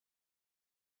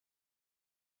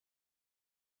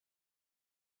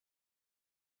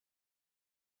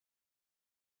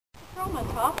bathroom on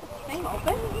top of the thing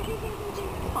open.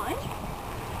 Fine.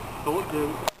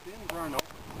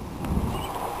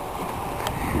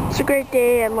 It's a great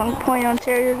day at Long Point,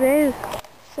 Ontario today.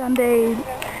 Sunday,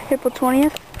 April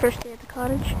 20th, first day at the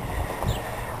cottage.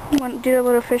 Did a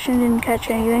little fishing, didn't catch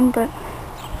anything, but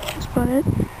that's about it.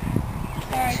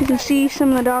 As you can see,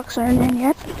 some of the docks aren't in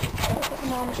yet.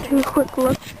 Do a quick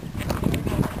look.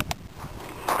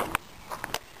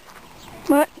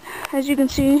 But, as you can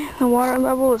see, the water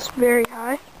level is very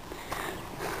high.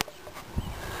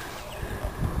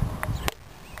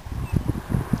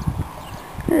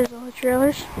 There's all the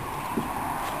trailers.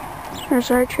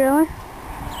 There's our trailer.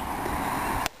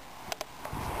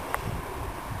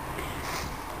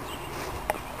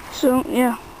 So,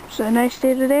 yeah, it's a nice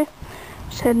day today.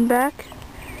 Just heading back,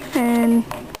 and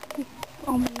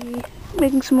I'll be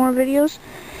making some more videos.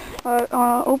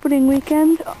 Opening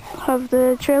weekend of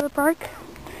the trailer park,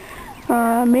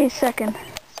 May 2nd.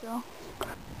 So,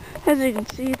 as you can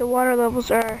see, the water levels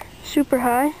are super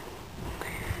high,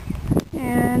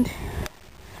 and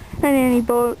not any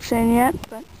boats in yet,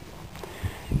 but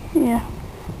yeah,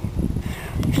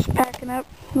 just packing up,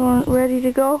 ready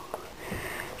to go.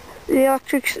 The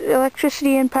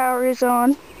electricity and power is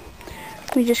on.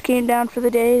 We just came down for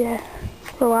the day to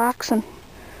relax and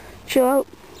chill out.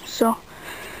 So,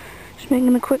 just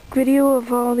making a quick video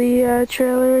of all the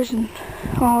trailers and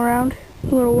all around,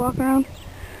 a little walk around.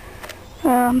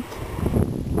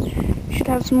 Should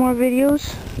have some more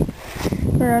videos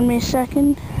around May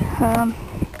 2nd.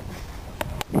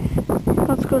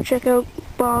 Let's go check out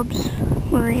Bob's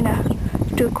Marina.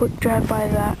 Let's do a quick drive by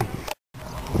that.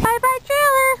 Bye bye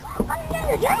trailer!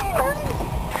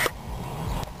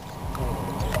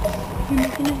 I'm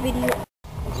making a video.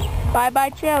 Bye bye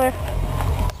trailer.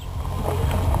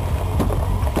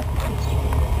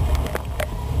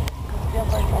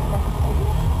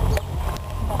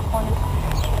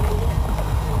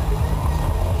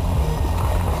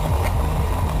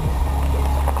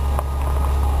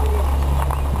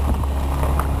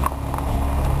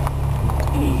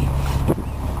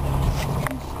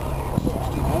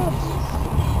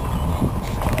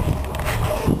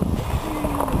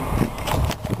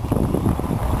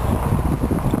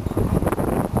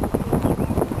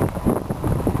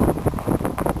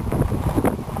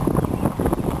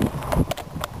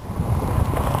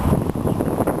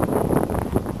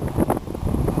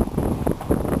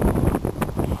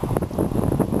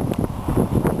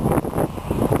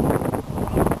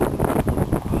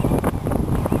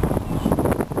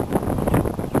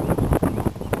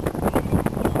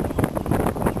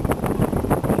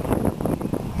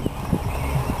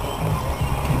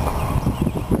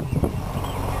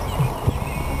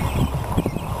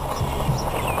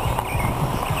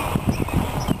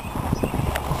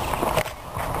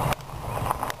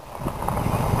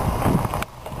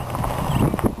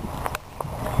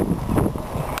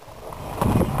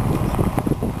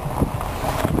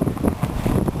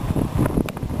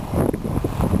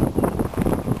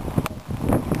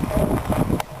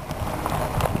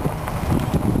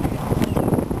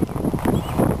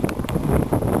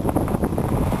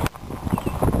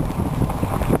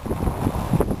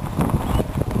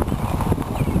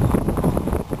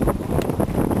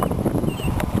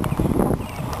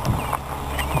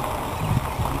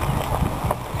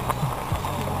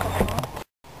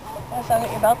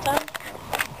 Get your belt on?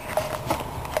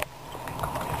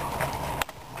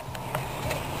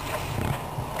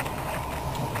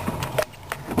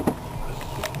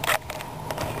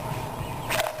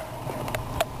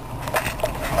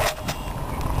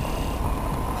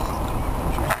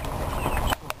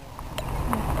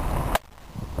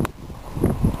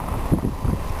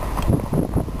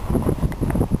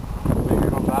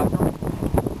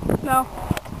 No.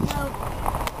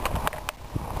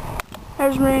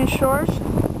 There's Marine Shores.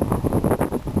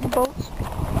 Boats.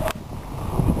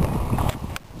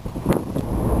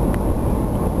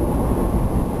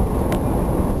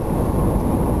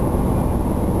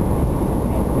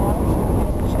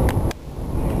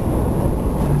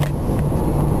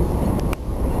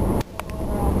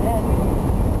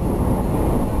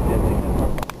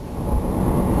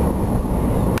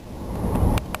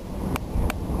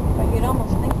 You'd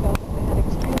almost think though that we had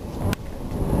extinguished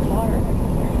water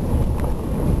everywhere.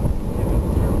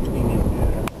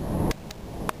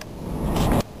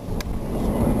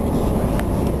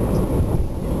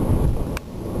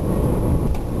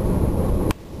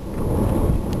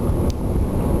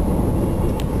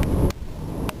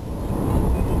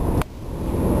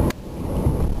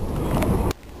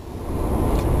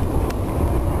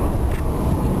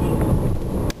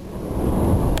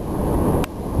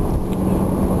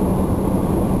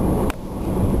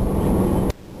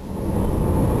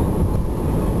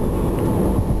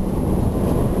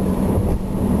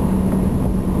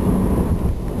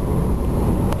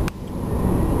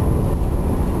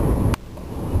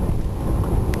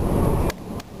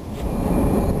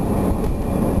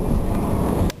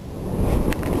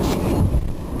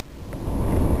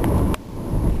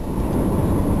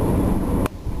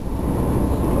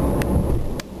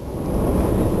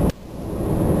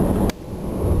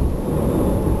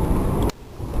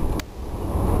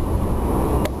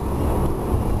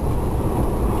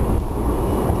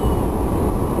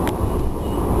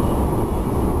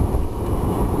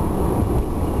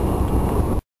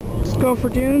 Go for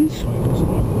dunes.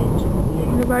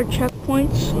 Provide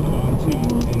checkpoints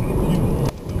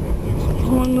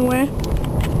along the way.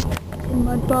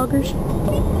 Mud boggers.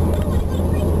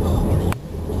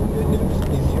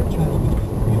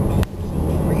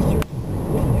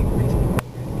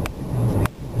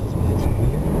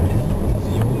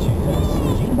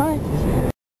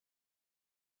 Bye.